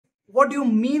What do you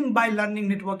mean by learning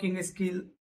networking skill?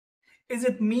 Is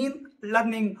it mean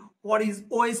learning what is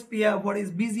OSPF, what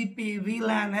is BGP,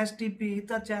 VLAN, STP,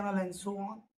 Ether channel, and so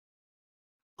on?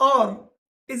 Or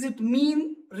is it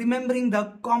mean remembering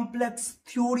the complex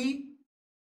theory?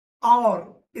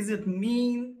 Or is it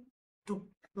mean to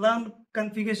learn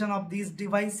configuration of these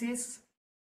devices?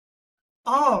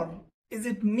 Or is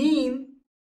it mean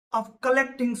of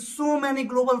collecting so many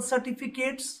global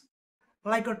certificates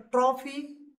like a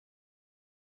trophy?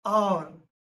 Or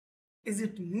is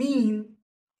it mean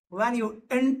when you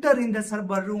enter in the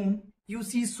server room, you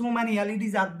see so many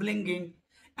LEDs are blinking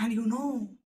and you know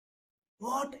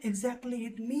what exactly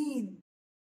it means?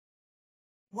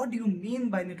 What do you mean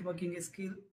by networking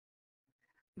skill?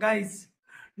 Guys,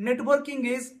 networking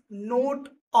is not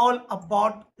all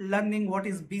about learning what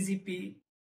is BGP.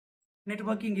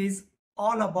 Networking is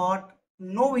all about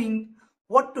knowing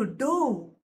what to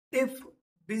do if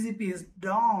BGP is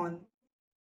down.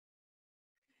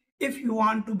 If you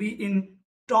want to be in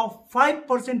top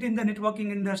 5% in the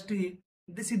networking industry,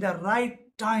 this is the right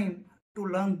time to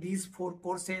learn these 4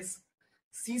 courses: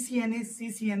 CCNA,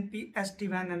 CCNP,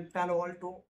 SD-WAN, and Palo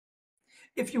Alto.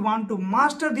 If you want to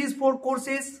master these 4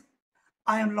 courses,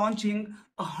 I am launching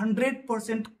a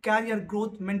 100% career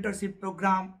growth mentorship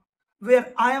program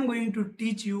where I am going to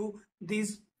teach you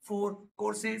these 4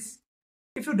 courses.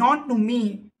 If you don't know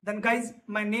me, then guys,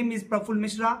 my name is Praful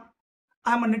Mishra.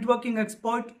 I am a networking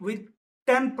expert with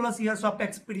 10 plus years of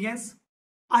experience.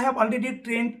 I have already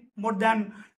trained more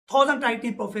than 1000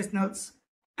 IT professionals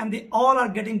and they all are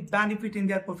getting benefit in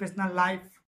their professional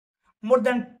life. More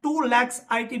than 2 lakhs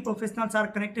IT professionals are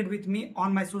connected with me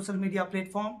on my social media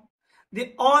platform.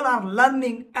 They all are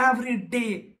learning every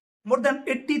day. More than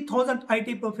 80,000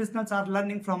 IT professionals are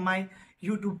learning from my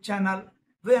YouTube channel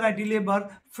where I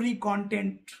deliver free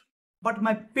content. But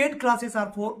my paid classes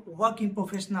are for working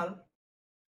professional.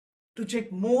 To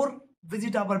check more,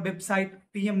 visit our website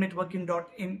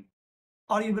pmnetworking.in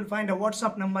or you will find a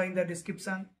WhatsApp number in the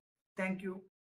description. Thank you.